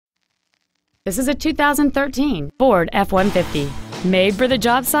This is a 2013 Ford F-150, made for the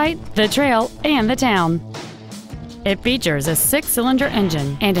job site, the trail, and the town. It features a 6-cylinder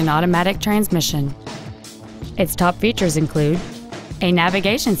engine and an automatic transmission. Its top features include a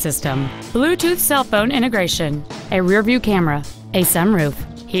navigation system, Bluetooth cell phone integration, a rear-view camera, a sunroof,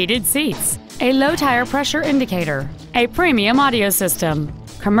 heated seats, a low tire pressure indicator, a premium audio system,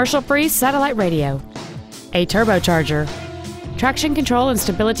 commercial-free satellite radio, a turbocharger, traction control and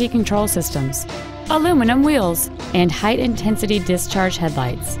stability control systems, aluminum wheels, and high-intensity discharge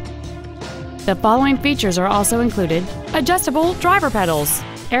headlights. The following features are also included: adjustable driver pedals,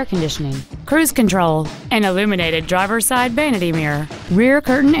 air conditioning, cruise control, an illuminated driver's side vanity mirror, rear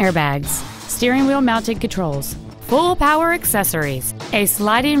curtain airbags, steering wheel mounted controls, full power accessories, a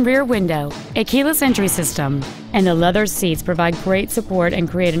sliding rear window, a keyless entry system, and the leather seats provide great support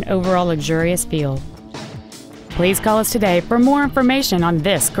and create an overall luxurious feel. Please call us today for more information on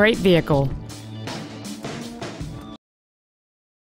this great vehicle.